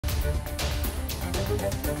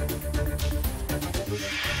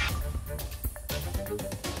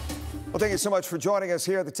Well, thank you so much for joining us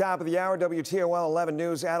here at the top of the hour. WTOL 11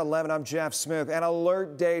 News at 11. I'm Jeff Smith. An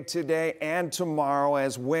alert day today and tomorrow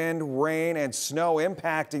as wind, rain, and snow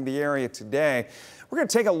impacting the area today. We're going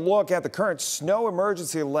to take a look at the current snow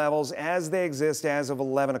emergency levels as they exist as of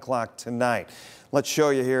 11 o'clock tonight. Let's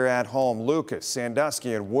show you here at home. Lucas,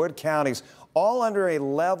 Sandusky, and Wood counties all under a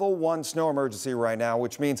level 1 snow emergency right now,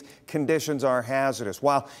 which means conditions are hazardous.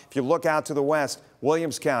 While if you look out to the west,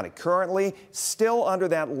 Williams County currently still under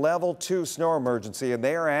that level 2 snow emergency, and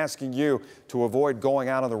they are asking you to avoid going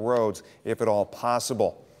out on the roads if at all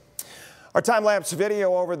possible. Our time-lapse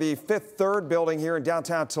video over the Fifth Third building here in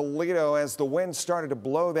downtown Toledo as the wind started to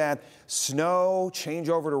blow that snow, change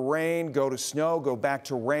over to rain, go to snow, go back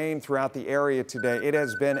to rain throughout the area today. It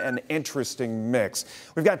has been an interesting mix.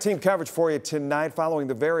 We've got team coverage for you tonight following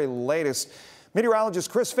the very latest. Meteorologist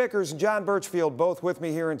Chris Vickers and John Birchfield both with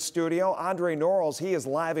me here in studio. Andre Norrells, he is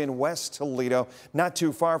live in West Toledo, not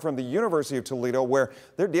too far from the University of Toledo, where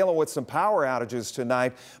they're dealing with some power outages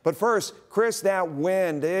tonight. But first, Chris, that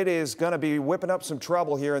wind, it is going to be whipping up some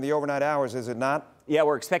trouble here in the overnight hours, is it not? Yeah,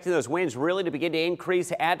 we're expecting those winds really to begin to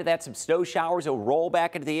increase. Add to that some snow showers will roll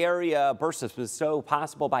back into the area. Bursts of snow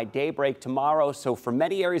possible by daybreak tomorrow. So for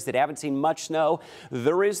many areas that haven't seen much snow,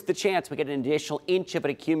 there is the chance we get an additional inch of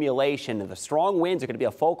an accumulation. And the strong winds are going to be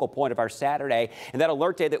a focal point of our Saturday. And that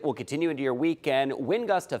alert day that will continue into your weekend. Wind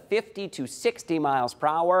gusts of 50 to 60 miles per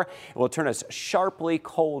hour. It will turn us sharply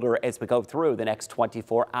colder as we go through the next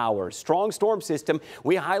 24 hours. Strong storm system.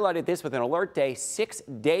 We highlighted this with an alert day 6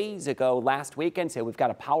 days ago last weekend. So we've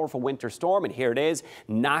got a powerful winter storm, and here it is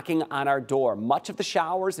knocking on our door. Much of the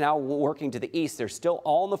showers now working to the east. They're still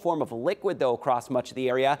all in the form of liquid, though, across much of the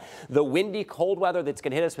area. The windy, cold weather that's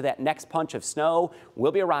going to hit us with that next punch of snow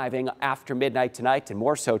will be arriving after midnight tonight and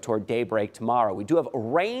more so toward daybreak tomorrow. We do have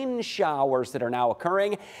rain showers that are now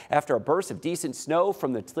occurring after a burst of decent snow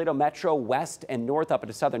from the Toledo metro west and north up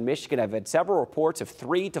into southern Michigan. I've had several reports of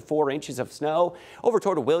 3 to 4 inches of snow over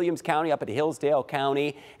toward Williams County, up into Hillsdale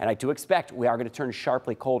County, and I do expect we are going to turn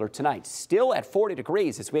sharply colder tonight. Still at 40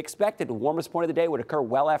 degrees as we expected. The warmest point of the day would occur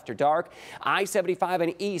well after dark. I-75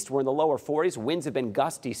 and east were in the lower 40s. Winds have been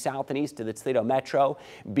gusty south and east of the Toledo metro.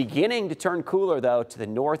 Beginning to turn cooler, though, to the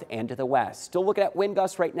north and to the west. Still looking at wind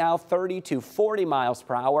gusts right now, 30 to 40 miles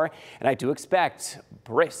per hour. And I do expect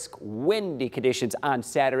brisk, windy conditions on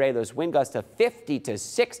Saturday. Those wind gusts of 50 to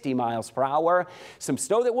 60 miles per hour. Some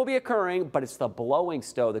snow that will be occurring, but it's the blowing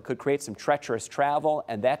snow that could create some treacherous travel,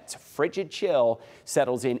 and that frigid chill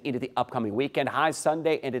settles in into the upcoming weekend. Highs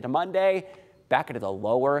Sunday and into Monday, back into the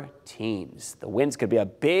lower teens. The winds could be a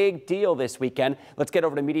big deal this weekend. Let's get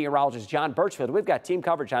over to meteorologist John Birchfield. We've got team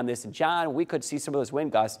coverage on this. And John, we could see some of those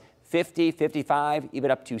wind gusts 50, 55, even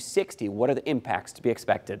up to 60. What are the impacts to be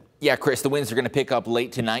expected? Yeah, Chris, the winds are going to pick up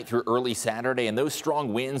late tonight through early Saturday, and those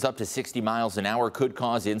strong winds up to 60 miles an hour could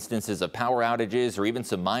cause instances of power outages or even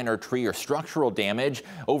some minor tree or structural damage.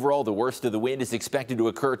 Overall, the worst of the wind is expected to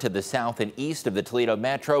occur to the south and east of the Toledo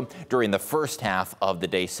metro during the first half of the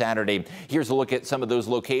day Saturday. Here's a look at some of those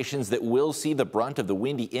locations that will see the brunt of the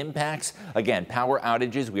windy impacts. Again, power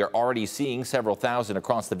outages, we are already seeing several thousand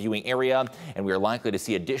across the viewing area, and we are likely to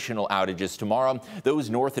see additional outages tomorrow.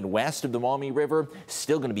 Those north and west of the Maumee River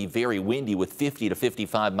still going to be very windy with 50 to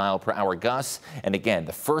 55 mile per hour gusts. And again,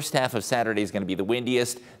 the first half of Saturday is going to be the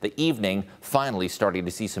windiest. The evening finally starting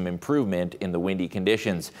to see some improvement in the windy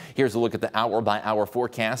conditions. Here's a look at the hour by hour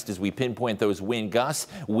forecast as we pinpoint those wind gusts.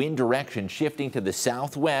 Wind direction shifting to the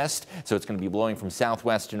southwest, so it's going to be blowing from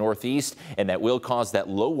southwest to northeast, and that will cause that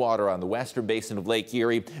low water on the western basin of Lake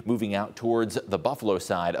Erie moving out towards the Buffalo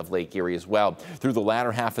side of Lake Erie as well. Through the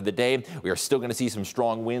latter half of the day, we are still going to see some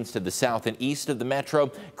strong winds to the south and east of the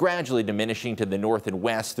metro, gradually diminishing to the north and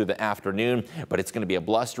west through the afternoon, but it's going to be a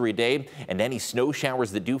blustery day, and any snow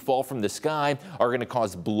showers that do fall from the sky are going to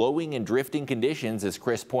cause blowing and drifting conditions, as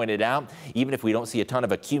Chris pointed out. Even if we don't see a ton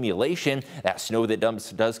of accumulation, that snow that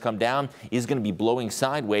does come down is going to be blowing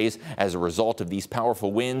sideways as a result of these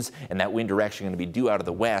powerful winds, and that wind direction going to be due out of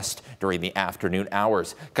the west during the afternoon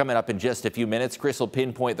hours. Coming up in just a few minutes, Chris will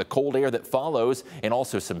pinpoint the cold air that follows and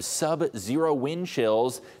also some sub-zero wind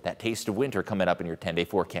chills. That taste of winter coming up in your 10-day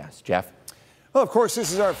forecast. Jeff? Well, of course,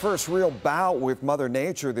 this is our first real bout with Mother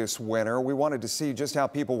Nature this winter. We wanted to see just how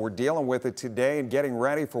people were dealing with it today and getting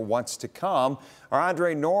ready for what's to come. Our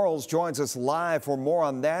Andre Norrells joins us live for more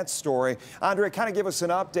on that story. Andre, kind of give us an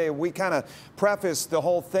update. We kind of prefaced the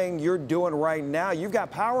whole thing you're doing right now. You've got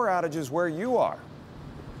power outages where you are.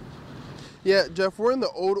 Yeah, Jeff, we're in the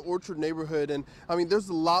Old Orchard neighborhood, and I mean, there's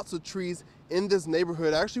lots of trees in this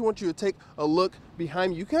neighborhood, I actually want you to take a look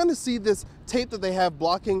behind me. You kind of see this tape that they have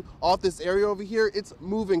blocking off this area over here. It's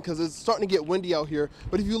moving because it's starting to get windy out here.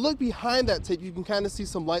 But if you look behind that tape, you can kind of see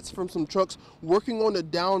some lights from some trucks working on a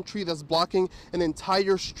downed tree that's blocking an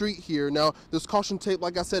entire street here. Now, this caution tape,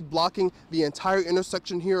 like I said, blocking the entire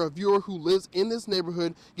intersection here. A viewer who lives in this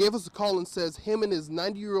neighborhood gave us a call and says him and his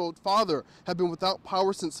 90-year-old father have been without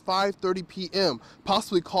power since 5:30 p.m.,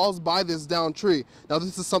 possibly caused by this downed tree. Now,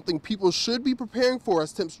 this is something people should be preparing for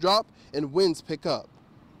as temps drop and winds pick up.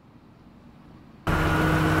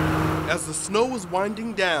 As the snow was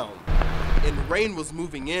winding down and rain was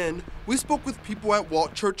moving in, we spoke with people at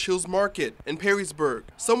Walt Churchill's Market in Perrysburg.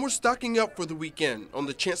 Some were stocking up for the weekend on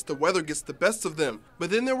the chance the weather gets the best of them, but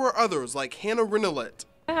then there were others like Hannah Renolette.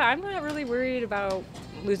 I'm not really worried about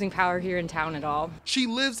losing power here in town at all. She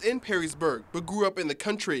lives in Perrysburg, but grew up in the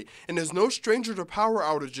country and is no stranger to power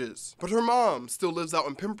outages. But her mom still lives out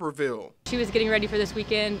in Pemberville. She was getting ready for this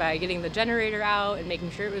weekend by getting the generator out and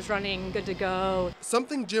making sure it was running good to go.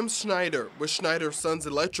 Something Jim Schneider with Schneider Sons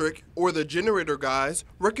Electric, or the generator guys,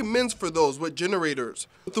 recommends for those with generators.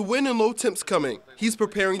 With the wind and low temps coming, he's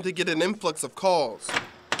preparing to get an influx of calls.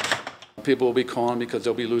 People will be calling because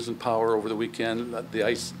they'll be losing power over the weekend, the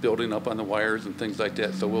ice building up on the wires and things like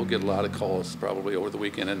that. So we'll get a lot of calls probably over the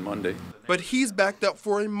weekend and Monday. But he's backed up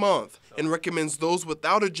for a month and recommends those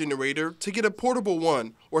without a generator to get a portable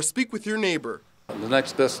one or speak with your neighbor. The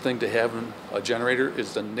next best thing to having a generator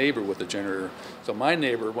is the neighbor with a generator. So my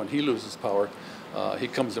neighbor, when he loses power, he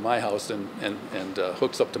comes to my house and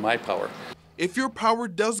hooks up to my power. If your power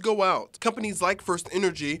does go out, companies like First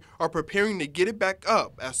Energy are preparing to get it back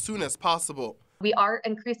up as soon as possible. We are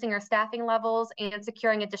increasing our staffing levels and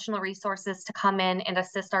securing additional resources to come in and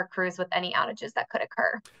assist our crews with any outages that could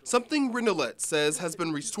occur. Something Renolette says has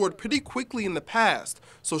been restored pretty quickly in the past,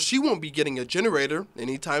 so she won't be getting a generator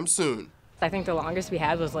anytime soon. I think the longest we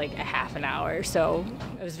had was like a half an hour, so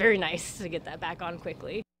it was very nice to get that back on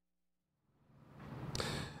quickly.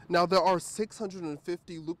 Now, there are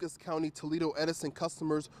 650 Lucas County Toledo Edison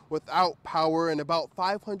customers without power, and about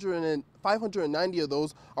 590 of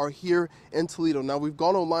those are here in Toledo. Now, we've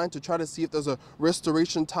gone online to try to see if there's a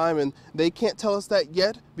restoration time, and they can't tell us that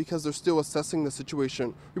yet because they're still assessing the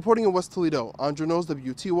situation. Reporting in West Toledo, Andre Knows,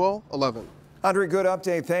 WTOL 11. Andre, good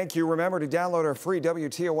update. Thank you. Remember to download our free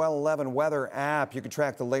WTOL 11 weather app. You can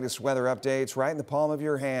track the latest weather updates right in the palm of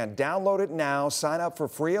your hand. Download it now. Sign up for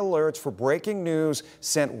free alerts for breaking news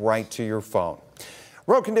sent right to your phone.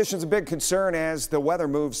 Road conditions a big concern as the weather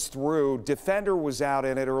moves through. Defender was out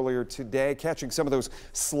in it earlier today, catching some of those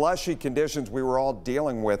slushy conditions we were all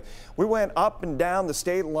dealing with. We went up and down the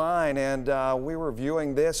state line, and we were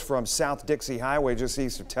viewing this from South Dixie Highway just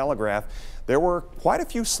east of Telegraph. There were quite a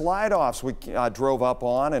few slide-offs we drove up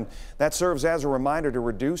on, and that serves as a reminder to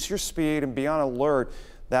reduce your speed and be on alert.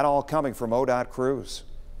 That all coming from ODOT crews.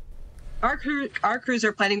 Our crews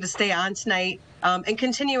are planning to stay on tonight and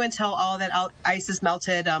continue until all that ice is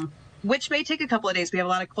melted, which may take a couple of days. We have a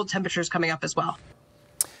lot of cold temperatures coming up as well.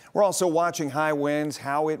 We're also watching high winds,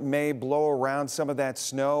 how it may blow around some of that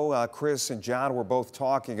snow. Chris and John were both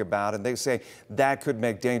talking about, and they say that could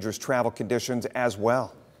make dangerous travel conditions as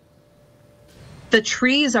well. The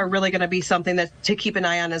trees are really going to be something to keep an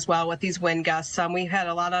eye on as well with these wind gusts. We've had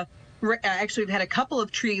a lot of Actually, we've had a couple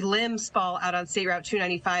of tree limbs fall out on State Route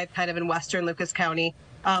 295, kind of in western Lucas County,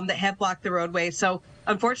 that have blocked the roadway. So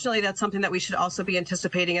unfortunately, that's something that we should also be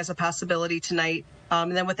anticipating as a possibility tonight.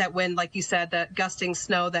 And then with that wind, like you said, that gusting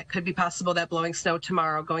snow that could be possible, that blowing snow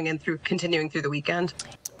tomorrow continuing through the weekend.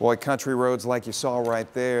 Boy, country roads like you saw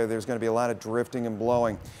right there, there's going to be a lot of drifting and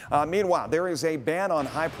blowing. Meanwhile, there is a ban on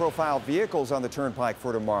high-profile vehicles on the Turnpike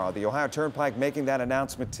for tomorrow. The Ohio Turnpike making that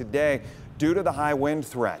announcement today due to the high wind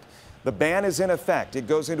threat. The ban is in effect. It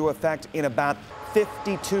goes into effect in about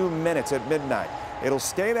 52 minutes at midnight. It'll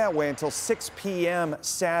stay that way until 6 p.m.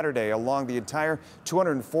 Saturday along the entire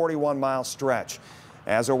 241-mile stretch.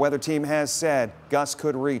 As our weather team has said, gusts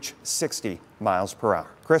could reach 60 miles per hour.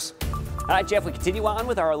 Chris? All right, Jeff, we continue on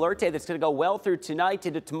with our alert day that's going to go well through tonight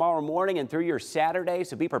into tomorrow morning and through your Saturday.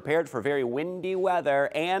 So be prepared for very windy weather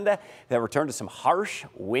and the return to some harsh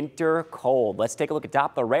winter cold. Let's take a look at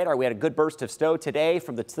top of the radar. We had a good burst of snow today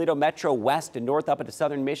from the Toledo Metro west and north up into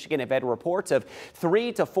southern Michigan. Have had reports of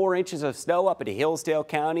 3 to 4 inches of snow up into Hillsdale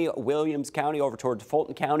County, Williams County, over towards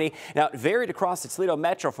Fulton County. Now, it varied across the Toledo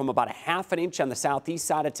Metro from about a ½ inch on the southeast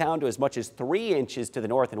side of town to as much as 3 inches to the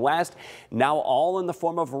north and west. Now all in the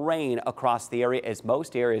form of rain across the area, as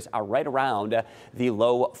most areas are right around the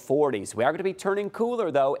low 40s. We are going to be turning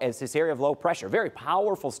cooler, though, as this area of low pressure, very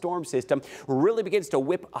powerful storm system, really begins to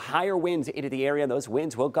whip higher winds into the area. And those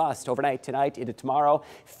winds will gust overnight tonight into tomorrow,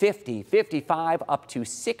 50, 55, up to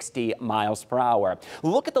 60 miles per hour.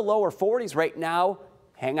 Look at the lower 40s right now.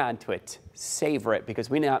 Hang on to it. Savor it, because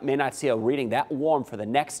we may not see a reading that warm for the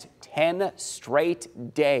next 10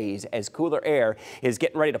 straight days as cooler air is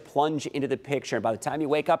getting ready to plunge into the picture. And by the time you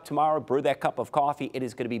wake up tomorrow, brew that cup of coffee, it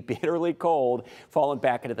is going to be bitterly cold, falling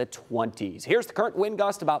back into the 20s. Here's the current wind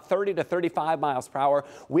gust, about 30 to 35 miles per hour.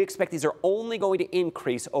 We expect these are only going to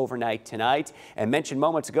increase overnight tonight. And mentioned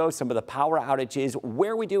moments ago, some of the power outages,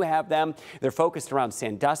 where we do have them, they're focused around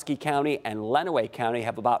Sandusky County and Lenawee County.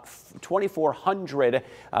 Have about 2,400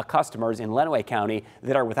 customers in Lenawee County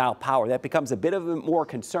that are without power. That becomes a bit of a more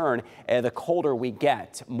concern the colder we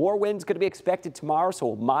get. More winds going to be expected tomorrow, so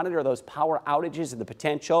we'll monitor those power outages and the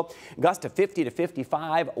potential. Gust of 50 to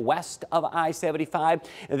 55 west of I-75.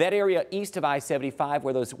 That area east of I-75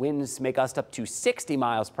 where those winds may gust up to 60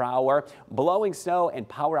 miles per hour. Blowing snow and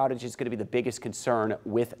power outages is going to be the biggest concern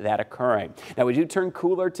with that occurring. Now, we do turn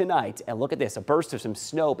cooler tonight, and look at this. A burst of some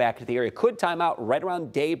snow back to the area could time out right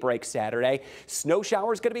around daybreak Saturday. Snow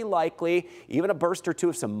showers going to be likely. Even a burst or two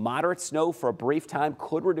of some moderate snow for a brief time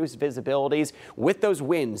could reduce visibilities, with those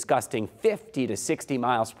winds gusting 50 to 60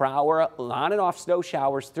 miles per hour. On and off snow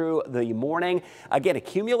showers through the morning. Again,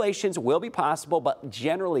 accumulations will be possible, but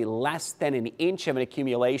generally less than an inch of an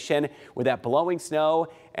accumulation, with that blowing snow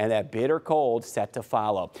and that bitter cold set to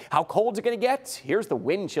follow. How cold is it going to get? Here's the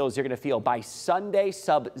wind chills you're going to feel by Sunday.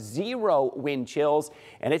 Sub-zero wind chills,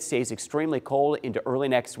 and it stays extremely cold into early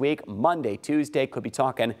next week. Monday, Tuesday, could be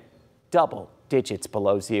talking double digits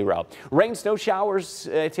below zero. Rain, snow showers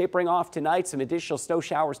tapering off tonight. Some additional snow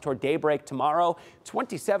showers toward daybreak tomorrow.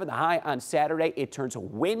 27 the high on Saturday. It turns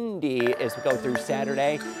windy as we go through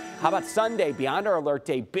Saturday. How about Sunday? Beyond our alert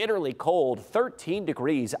day, bitterly cold. 13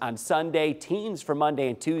 degrees on Sunday. Teens for Monday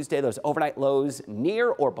and Tuesday. Those overnight lows near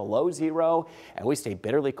or below zero. And we stay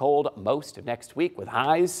bitterly cold most of next week, with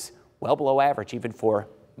highs well below average even for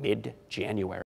mid-January.